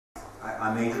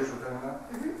On majors we're talking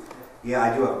about? Mm-hmm. Yeah,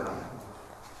 I do have a comment.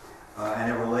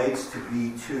 And it relates to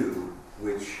B2,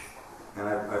 which, and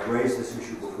I've raised this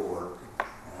issue before,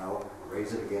 and I'll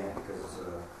raise it again because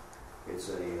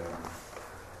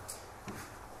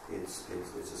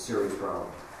it's a serious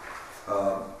problem.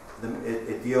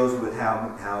 It deals with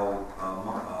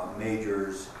how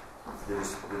majors, the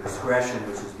discretion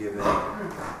which is given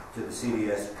to the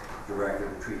CDS director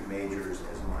to treat majors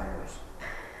as minors.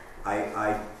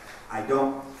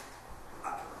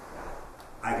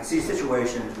 I can see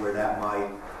situations where that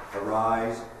might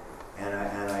arise, and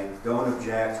I don't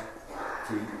object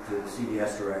to the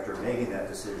CDS director making that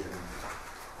decision.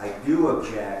 I do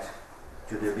object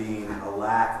to there being a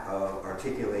lack of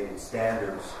articulated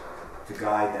standards to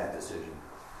guide that decision,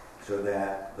 so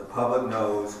that the public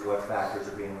knows what factors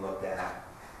are being looked at,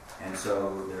 and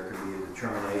so there can be a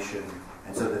determination,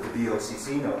 and so that the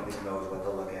BOCC knows what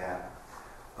to look at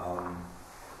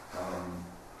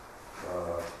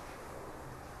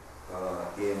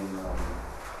in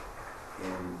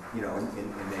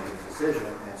making a decision,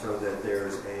 and so that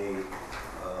there's a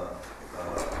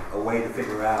way to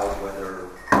figure out whether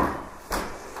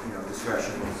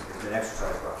discretion has been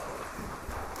exercised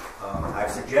properly.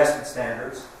 I've suggested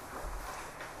standards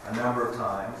a number of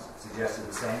times, suggested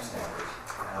the same standards,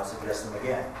 and I'll suggest them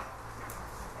again.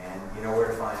 And you know where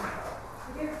to find them.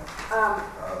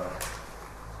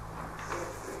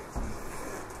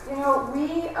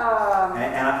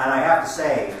 And I have to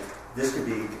say, this could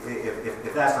be,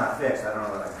 if that's not fixed, I don't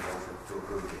know that I can vote to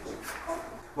approve these.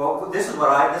 Well, this is what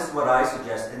I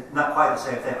suggest, and not quite the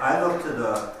same thing. I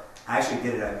actually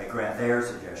did a Grant Thayer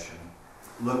suggestion,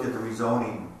 looked at the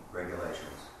rezoning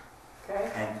regulations,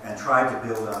 okay, and tried to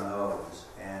build on those.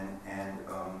 And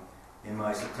in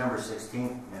my September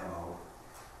 16th memo,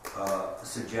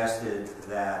 suggested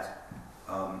that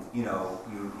you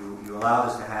allow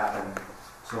this to happen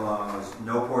so long as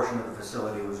no portion of the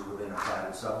facility was within a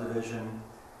platted subdivision,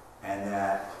 and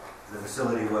that the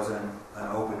facility wasn't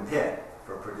an open pit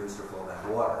for produced or flowback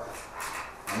water.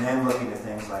 And then looking at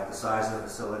things like the size of the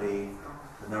facility,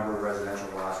 the number of residential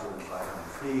lots within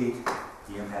 500 feet,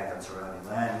 the impact on surrounding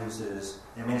land uses.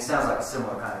 I mean, it sounds like a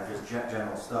similar kind of just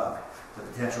general stuff. The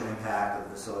potential impact of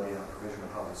the facility on provision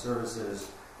of public services.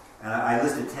 And I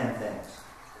listed 10 things.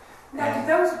 Now,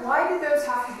 why do those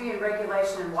have to be in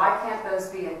regulation, and why can't those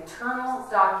be internal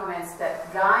documents that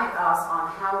guide us on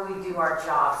how we do our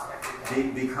jobs every day?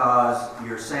 Because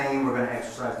you're saying we're going to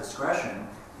exercise discretion,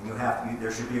 and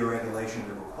there should be a regulation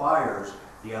that requires,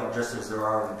 just as there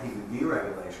are in the PUD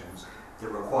regulations, that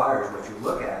requires what you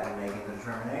look at in making the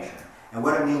determination. And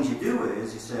what it means you do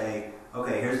is you say,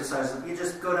 okay, here's the size of, you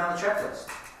just go down the checklist.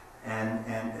 And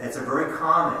it's a very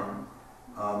common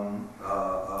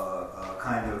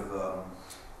kind of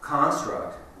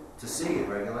construct to see in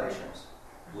regulations,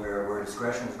 where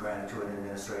discretion is granted to an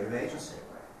administrative agency.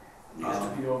 It used to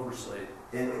be oversight.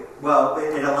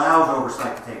 It allows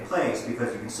oversight to take place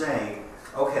because you can say,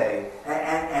 okay,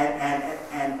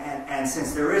 and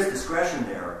since there is discretion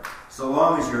there, so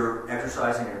long as you're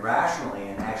exercising it rationally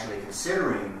and actually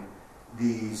considering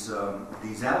these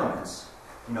elements,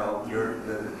 your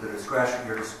discretion,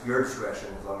 as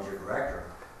long as you're director,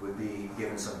 would be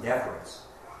given some deference.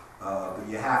 But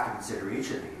you have to consider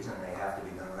each of these, and they have to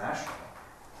be done rationally.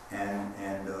 And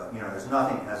there's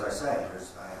nothing, as I say,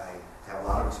 I have a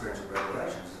lot of experience with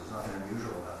regulations. There's nothing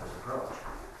unusual about this approach.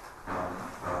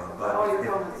 But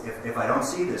if I don't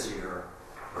see this here,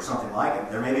 or something like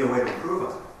it, there may be a way to improve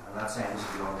on it. I'm not saying this is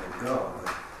the only way to go,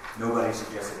 but nobody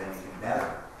suggested anything better.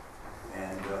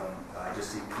 And I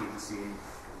just see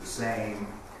the same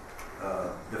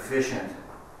deficient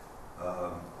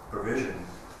provision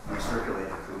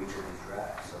recirculated through each of these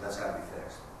drafts. So that's got to be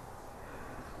fixed.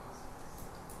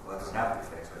 Well, it doesn't have to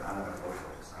be fixed, but I'm not going to vote for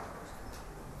it. It's not fixed.